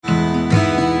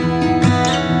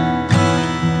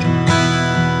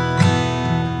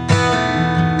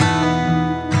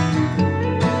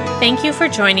Thank you for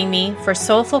joining me for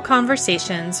soulful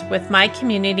conversations with my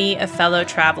community of fellow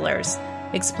travelers,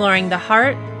 exploring the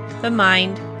heart, the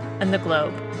mind, and the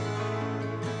globe.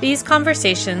 These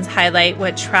conversations highlight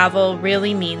what travel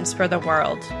really means for the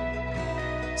world.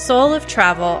 Soul of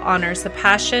Travel honors the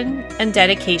passion and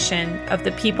dedication of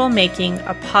the people making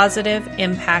a positive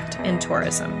impact in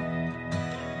tourism.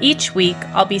 Each week,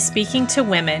 I'll be speaking to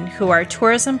women who are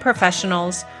tourism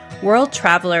professionals, world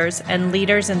travelers, and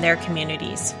leaders in their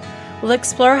communities. We'll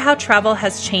explore how travel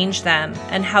has changed them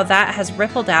and how that has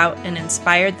rippled out and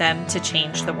inspired them to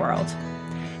change the world.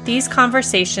 These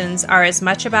conversations are as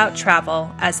much about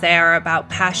travel as they are about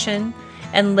passion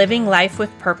and living life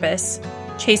with purpose,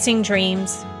 chasing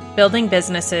dreams, building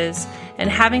businesses,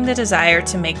 and having the desire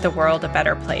to make the world a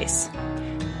better place.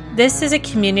 This is a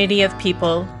community of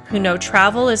people who know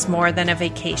travel is more than a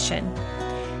vacation.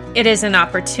 It is an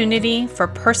opportunity for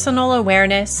personal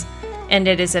awareness, and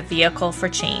it is a vehicle for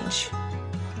change.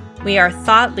 We are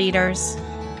thought leaders,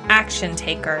 action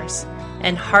takers,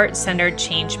 and heart-centered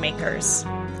change makers.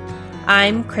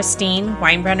 I'm Christine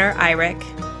Weinbrenner-Eyrich,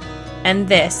 and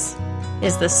this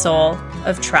is the Soul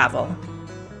of Travel.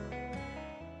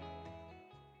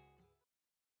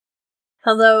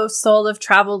 Hello, Soul of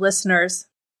Travel listeners.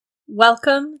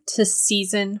 Welcome to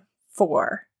Season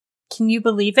 4. Can you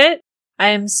believe it? I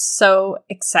am so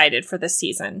excited for this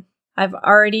season. I've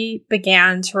already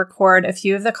began to record a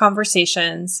few of the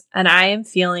conversations, and I am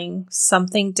feeling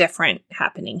something different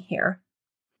happening here.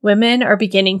 Women are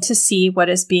beginning to see what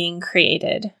is being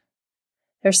created.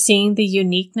 They're seeing the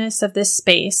uniqueness of this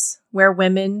space where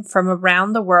women from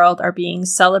around the world are being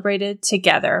celebrated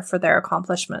together for their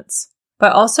accomplishments,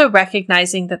 but also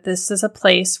recognizing that this is a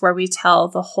place where we tell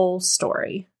the whole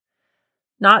story.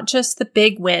 Not just the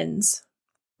big wins,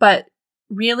 but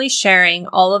really sharing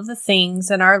all of the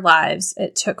things in our lives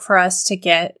it took for us to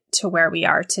get to where we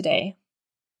are today.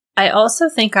 I also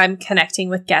think I'm connecting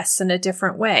with guests in a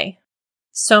different way.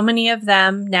 So many of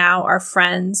them now are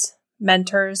friends,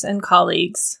 mentors, and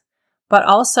colleagues, but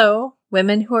also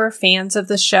women who are fans of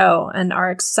the show and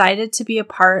are excited to be a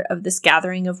part of this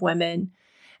gathering of women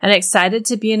and excited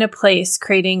to be in a place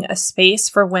creating a space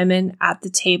for women at the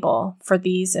table for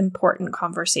these important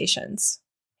conversations.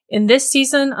 In this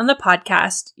season on the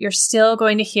podcast, you're still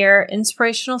going to hear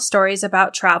inspirational stories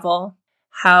about travel,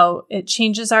 how it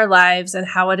changes our lives, and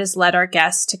how it has led our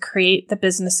guests to create the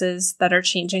businesses that are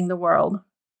changing the world.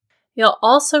 You'll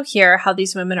also hear how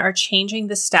these women are changing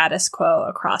the status quo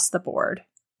across the board.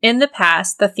 In the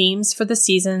past, the themes for the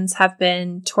seasons have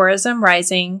been tourism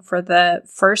rising for the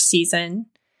first season.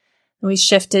 We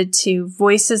shifted to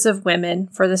Voices of Women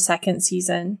for the second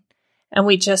season, and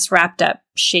we just wrapped up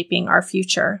Shaping Our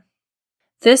Future.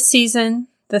 This season,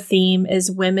 the theme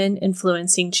is Women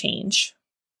Influencing Change.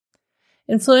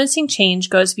 Influencing change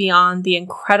goes beyond the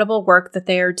incredible work that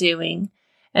they are doing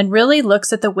and really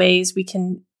looks at the ways we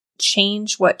can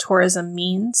change what tourism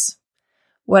means,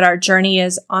 what our journey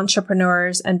as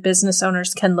entrepreneurs and business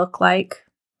owners can look like.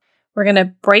 We're going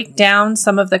to break down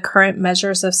some of the current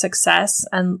measures of success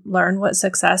and learn what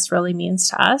success really means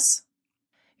to us.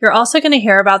 You're also going to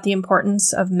hear about the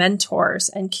importance of mentors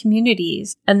and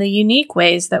communities and the unique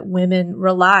ways that women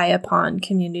rely upon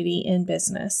community in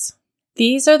business.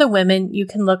 These are the women you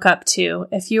can look up to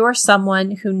if you are someone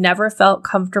who never felt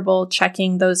comfortable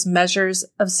checking those measures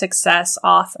of success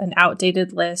off an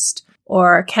outdated list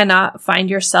or cannot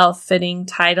find yourself fitting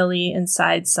tidily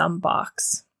inside some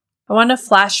box. I want to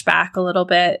flash back a little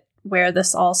bit where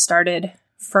this all started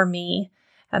for me.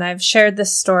 And I've shared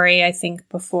this story, I think,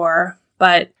 before,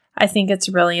 but I think it's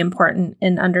really important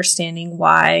in understanding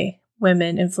why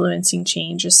women influencing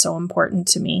change is so important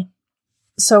to me.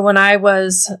 So when I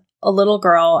was a little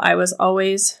girl, I was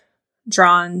always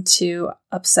drawn to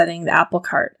upsetting the apple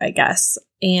cart, I guess.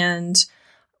 And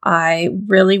I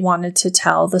really wanted to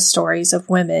tell the stories of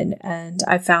women. And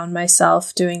I found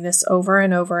myself doing this over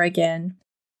and over again.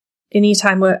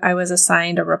 Anytime I was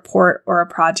assigned a report or a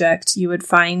project, you would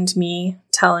find me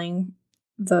telling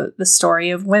the story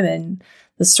of women,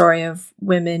 the story of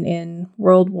women in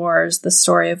world wars, the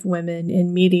story of women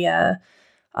in media,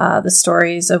 the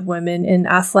stories of women in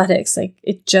athletics. Like,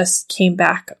 it just came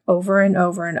back over and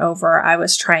over and over. I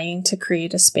was trying to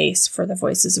create a space for the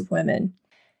voices of women.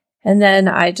 And then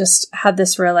I just had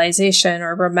this realization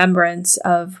or remembrance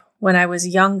of when I was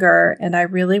younger and I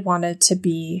really wanted to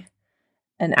be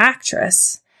an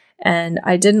actress. And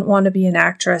I didn't want to be an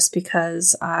actress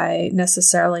because I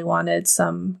necessarily wanted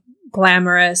some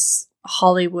glamorous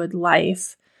Hollywood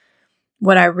life.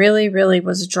 What I really, really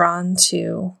was drawn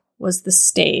to was the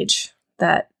stage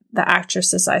that the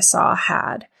actresses I saw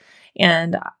had.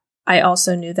 And I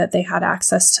also knew that they had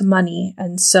access to money.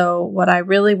 And so what I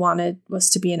really wanted was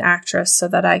to be an actress so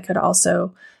that I could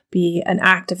also be an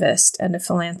activist and a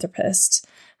philanthropist.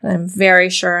 And I'm very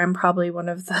sure I'm probably one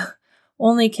of the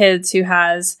only kids who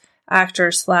has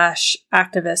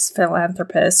actor/activist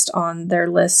philanthropist on their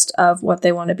list of what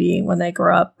they want to be when they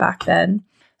grow up back then.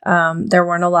 There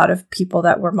weren't a lot of people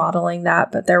that were modeling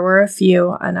that, but there were a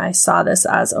few, and I saw this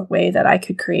as a way that I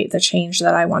could create the change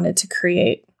that I wanted to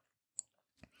create.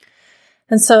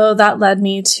 And so that led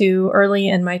me to early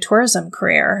in my tourism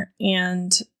career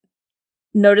and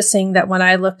noticing that when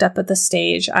I looked up at the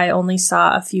stage, I only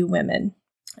saw a few women.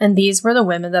 And these were the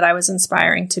women that I was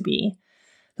inspiring to be,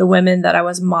 the women that I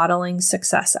was modeling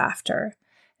success after.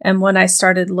 And when I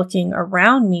started looking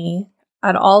around me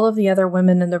at all of the other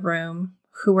women in the room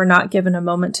who were not given a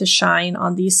moment to shine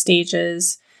on these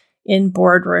stages, in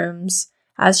boardrooms,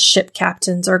 as ship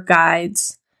captains or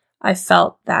guides, I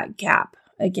felt that gap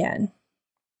again.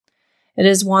 It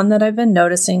is one that I've been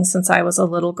noticing since I was a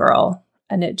little girl,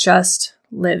 and it just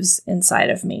lives inside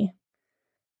of me.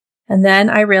 And then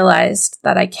I realized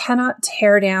that I cannot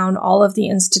tear down all of the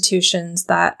institutions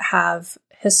that have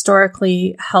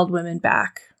historically held women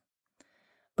back.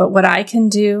 But what I can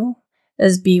do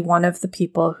is be one of the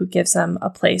people who gives them a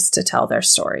place to tell their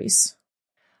stories.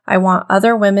 I want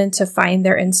other women to find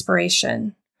their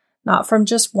inspiration, not from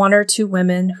just one or two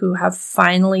women who have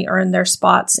finally earned their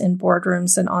spots in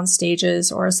boardrooms and on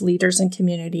stages or as leaders in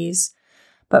communities,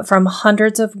 but from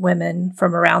hundreds of women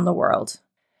from around the world.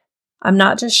 I'm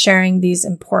not just sharing these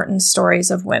important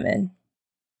stories of women.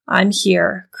 I'm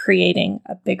here creating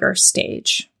a bigger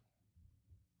stage.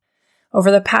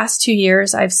 Over the past 2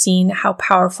 years, I've seen how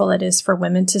powerful it is for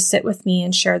women to sit with me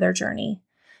and share their journey.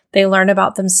 They learn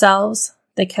about themselves.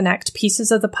 They connect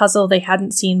pieces of the puzzle they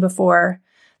hadn't seen before.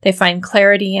 They find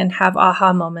clarity and have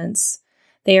aha moments.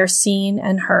 They are seen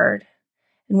and heard.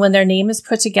 And when their name is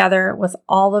put together with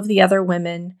all of the other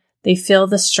women, they feel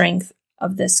the strength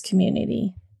of this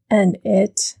community. And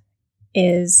it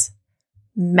is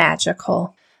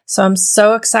magical. So I'm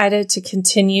so excited to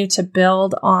continue to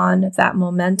build on that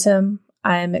momentum.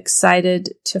 I am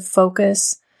excited to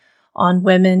focus on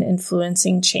women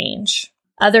influencing change.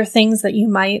 Other things that you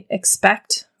might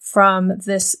expect from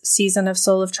this season of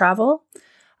Soul of Travel,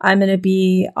 I'm going to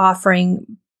be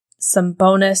offering some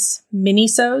bonus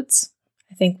mini-sodes.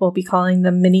 I think we'll be calling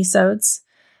them mini-sodes.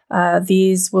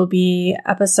 These will be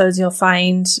episodes you'll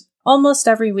find almost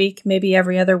every week, maybe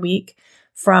every other week,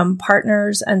 from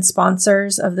partners and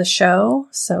sponsors of the show.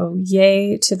 So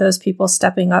yay to those people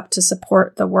stepping up to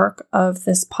support the work of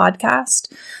this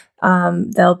podcast.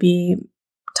 They'll be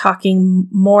talking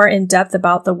more in depth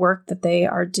about the work that they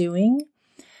are doing.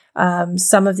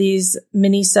 Some of these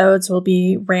mini-sodes will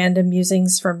be random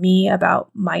musings from me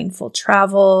about mindful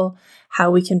travel,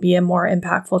 how we can be a more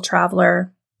impactful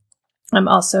traveler. I'm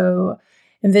also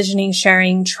envisioning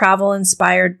sharing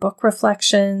travel-inspired book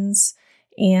reflections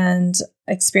and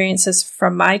experiences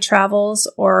from my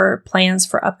travels or plans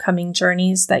for upcoming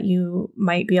journeys that you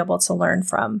might be able to learn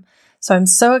from. So I'm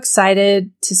so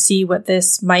excited to see what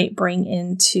this might bring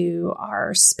into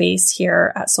our space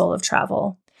here at Soul of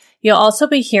Travel. You'll also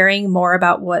be hearing more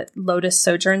about what Lotus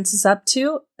Sojourns is up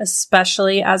to,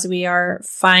 especially as we are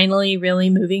finally really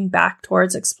moving back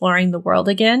towards exploring the world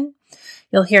again.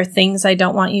 You'll hear things I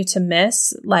don't want you to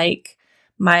miss, like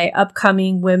my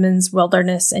upcoming Women's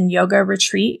Wilderness and Yoga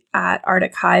retreat at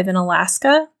Arctic Hive in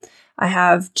Alaska. I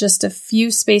have just a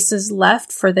few spaces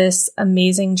left for this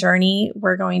amazing journey.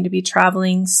 We're going to be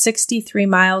traveling 63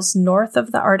 miles north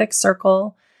of the Arctic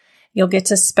Circle. You'll get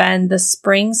to spend the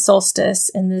spring solstice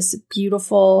in this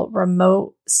beautiful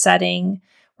remote setting.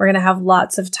 We're going to have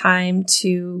lots of time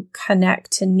to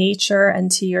connect to nature and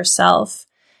to yourself.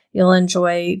 You'll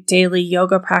enjoy daily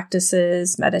yoga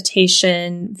practices,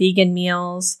 meditation, vegan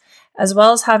meals, as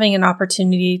well as having an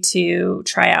opportunity to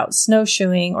try out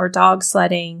snowshoeing or dog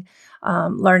sledding,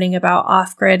 learning about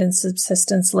off-grid and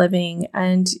subsistence living.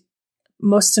 And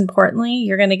most importantly,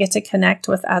 you're going to get to connect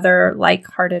with other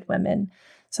like-hearted women.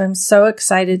 So I'm so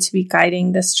excited to be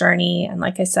guiding this journey. And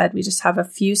like I said, we just have a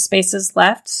few spaces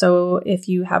left. So if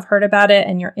you have heard about it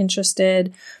and you're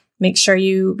interested, make sure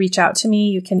you reach out to me.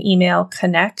 You can email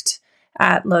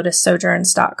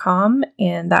connect@lotussojourns.com,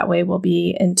 and that way we'll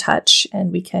be in touch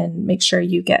and we can make sure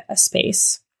you get a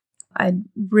space. I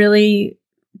really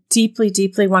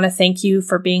deeply want to thank you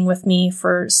for being with me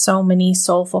for so many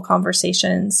soulful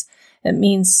conversations. It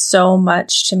means so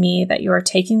much to me that you are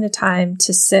taking the time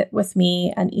to sit with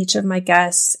me and each of my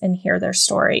guests and hear their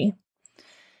story.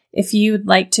 If you'd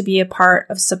like to be a part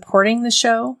of supporting the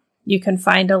show, you can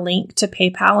find a link to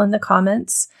PayPal in the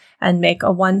comments, and make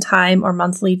a one-time or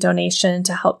monthly donation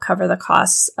to help cover the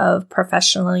costs of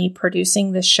professionally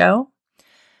producing this show.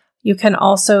 You can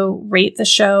also rate the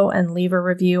show and leave a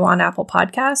review on Apple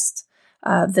Podcasts.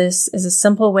 This is a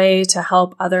simple way to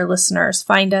help other listeners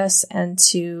find us and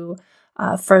to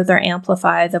further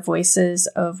amplify the voices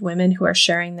of women who are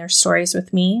sharing their stories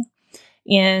with me.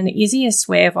 And the easiest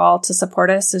way of all to support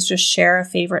us is just share a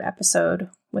favorite episode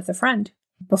with a friend.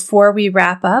 Before we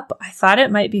wrap up, I thought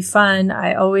it might be fun.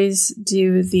 I always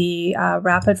do the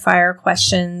rapid fire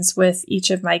questions with each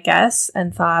of my guests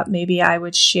and thought maybe I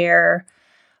would share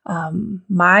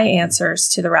my answers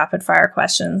to the rapid fire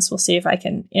questions. We'll see if I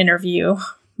can interview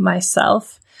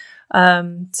myself.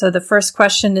 So the first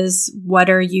question is, what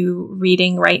are you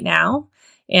reading right now?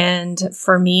 And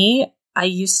for me, I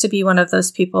used to be one of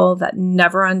those people that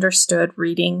never understood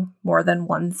reading more than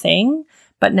one thing,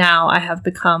 but now I have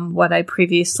become what I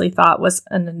previously thought was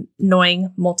an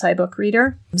annoying multi-book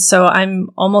reader. So I'm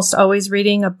almost always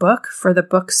reading a book for the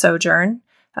book sojourn.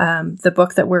 The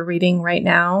book that we're reading right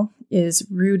now is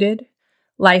Rooted: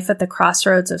 Life at the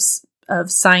Crossroads of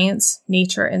Science,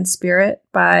 Nature, and Spirit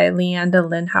by Leanda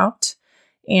Linhoudt.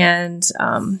 And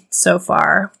so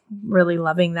far, really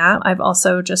loving that. I've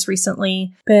also just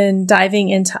recently been diving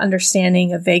into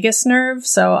understanding a vagus nerve.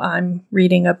 So I'm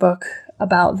reading a book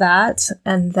about that.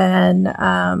 And then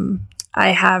I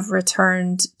have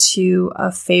returned to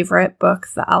a favorite book,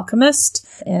 The Alchemist.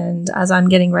 And as I'm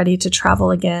getting ready to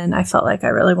travel again, I felt like I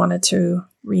really wanted to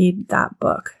read that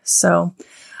book. So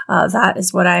that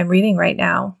is what I'm reading right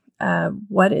now.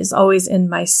 What is always in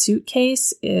my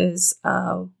suitcase is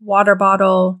a water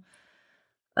bottle,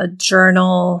 a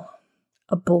journal,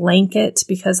 a blanket,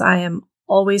 because I am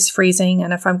always freezing.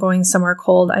 And if I'm going somewhere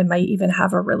cold, I might even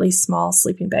have a really small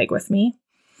sleeping bag with me.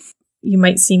 You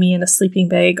might see me in a sleeping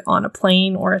bag on a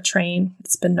plane or a train.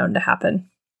 It's been known to happen.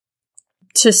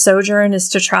 To sojourn is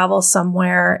to travel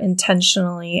somewhere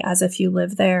intentionally as if you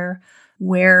live there.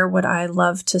 Where would I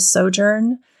love to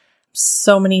sojourn?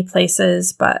 So many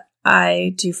places, but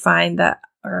I do find that,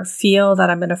 or feel that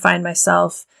I'm going to find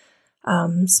myself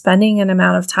spending an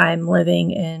amount of time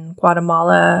living in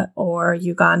Guatemala or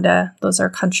Uganda. Those are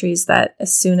countries that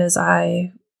as soon as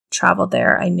I traveled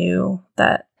there, I knew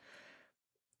that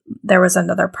there was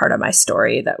another part of my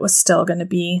story that was still going to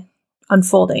be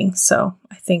unfolding. So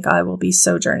I think I will be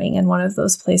sojourning in one of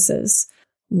those places.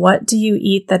 What do you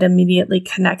eat that immediately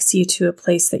connects you to a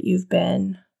place that you've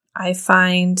been? I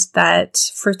find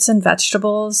that fruits and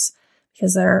vegetables,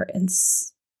 because they're in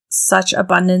such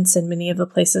abundance in many of the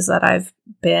places that I've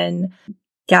been,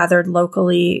 gathered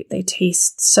locally, they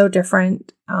taste so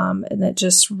different. And it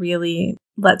just really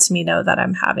lets me know that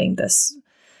I'm having this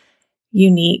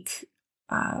unique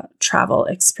travel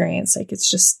experience. Like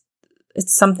it's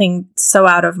something so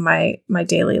out of my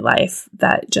daily life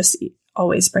that just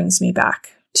always brings me back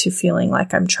to feeling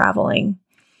like I'm traveling.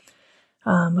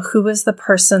 Who was the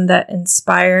person that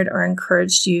inspired or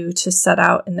encouraged you to set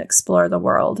out and explore the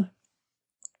world?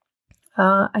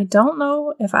 I don't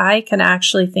know if I can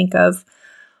actually think of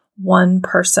one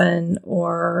person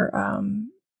or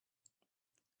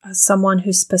someone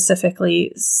who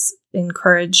specifically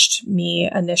encouraged me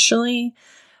initially.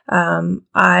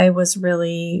 I was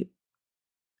really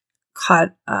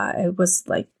caught, I was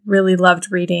like really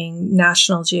loved reading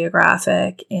National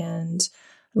Geographic and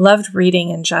loved reading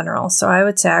in general. So I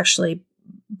would say actually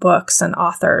books and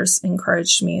authors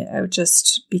encouraged me. I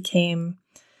just became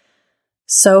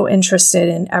so interested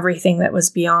in everything that was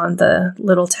beyond the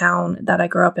little town that I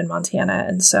grew up in, Montana.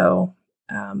 And so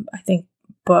I think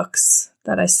books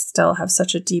that I still have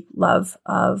such a deep love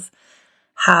of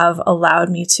have allowed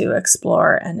me to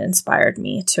explore and inspired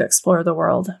me to explore the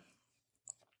world.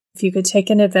 If you could take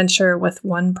an adventure with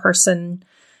one person,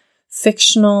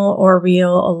 fictional or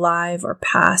real, alive or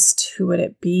past, who would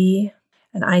it be?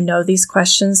 And I know these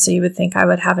questions, so you would think I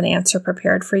would have an answer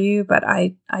prepared for you, but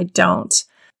I don't.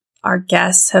 Our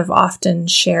guests have often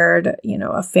shared,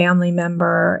 a family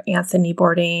member. Anthony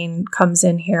Bourdain comes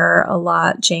in here a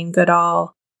lot, Jane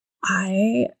Goodall.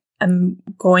 I am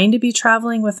going to be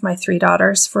traveling with my 3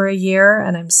 daughters for a year,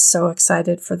 and I'm so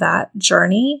excited for that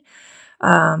journey.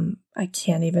 I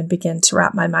can't even begin to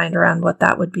wrap my mind around what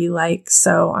that would be like.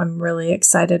 So I'm really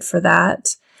excited for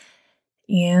that.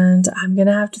 And I'm going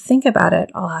to have to think about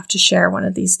it. I'll have to share one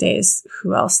of these days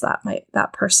who else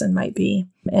that person might be.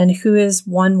 And who is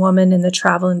one woman in the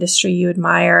travel industry you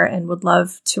admire and would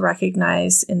love to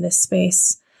recognize in this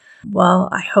space? Well,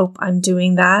 I hope I'm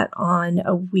doing that on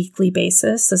a weekly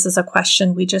basis. This is a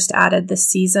question we just added this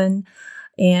season,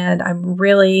 and I'm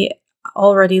really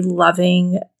already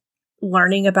loving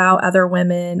learning about other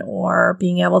women or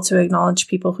being able to acknowledge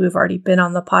people who've already been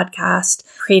on the podcast,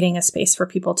 creating a space for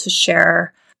people to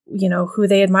share, who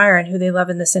they admire and who they love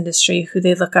in this industry, who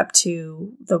they look up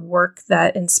to, the work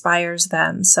that inspires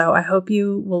them. So I hope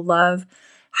you will love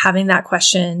having that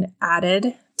question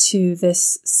added to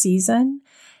this season.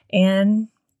 And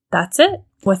that's it.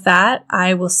 With that,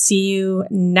 I will see you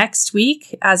next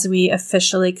week as we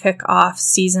officially kick off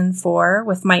season 4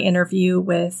 with my interview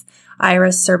with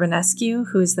Iris Serbanescu,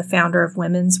 who is the founder of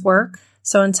Women's Work.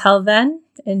 So until then,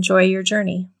 enjoy your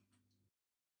journey.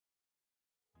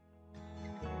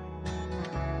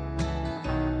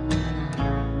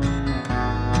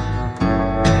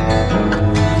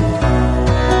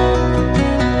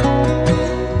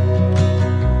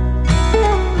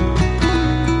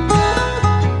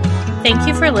 Thank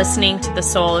you for listening to The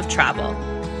Soul of Travel.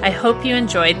 I hope you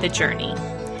enjoyed the journey.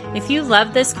 If you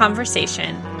love this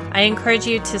conversation, I encourage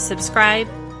you to subscribe,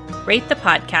 rate the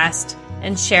podcast,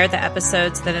 and share the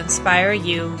episodes that inspire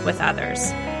you with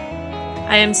others.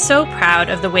 I am so proud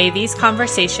of the way these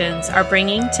conversations are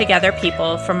bringing together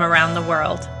people from around the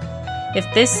world. If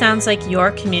this sounds like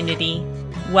your community,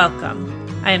 welcome.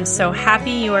 I am so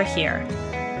happy you are here.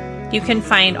 You can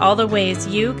find all the ways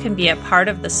you can be a part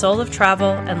of the Soul of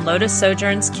Travel and Lotus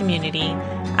Sojourns community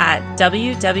at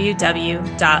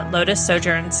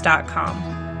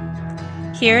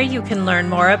www.lotussojourns.com. Here you can learn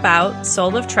more about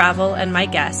Soul of Travel and my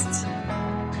guests.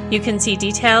 You can see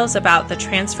details about the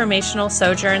transformational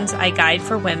sojourns I guide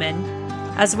for women,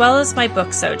 as well as my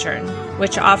book Sojourn,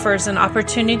 which offers an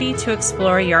opportunity to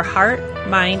explore your heart,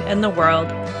 mind, and the world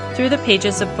through the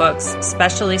pages of books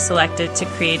specially selected to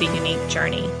create a unique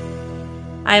journey.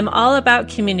 I am all about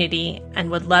community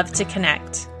and would love to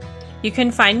connect. You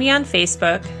can find me on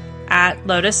Facebook at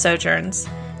Lotus Sojourns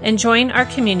and join our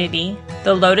community,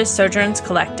 the Lotus Sojourns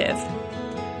Collective.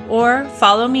 Or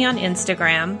follow me on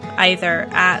Instagram, either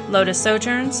at Lotus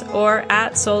Sojourns or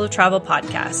at Soul of Travel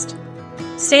Podcast.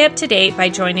 Stay up to date by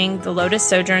joining the Lotus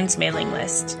Sojourns mailing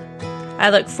list.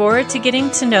 I look forward to getting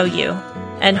to know you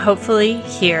and hopefully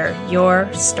hear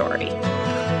your story.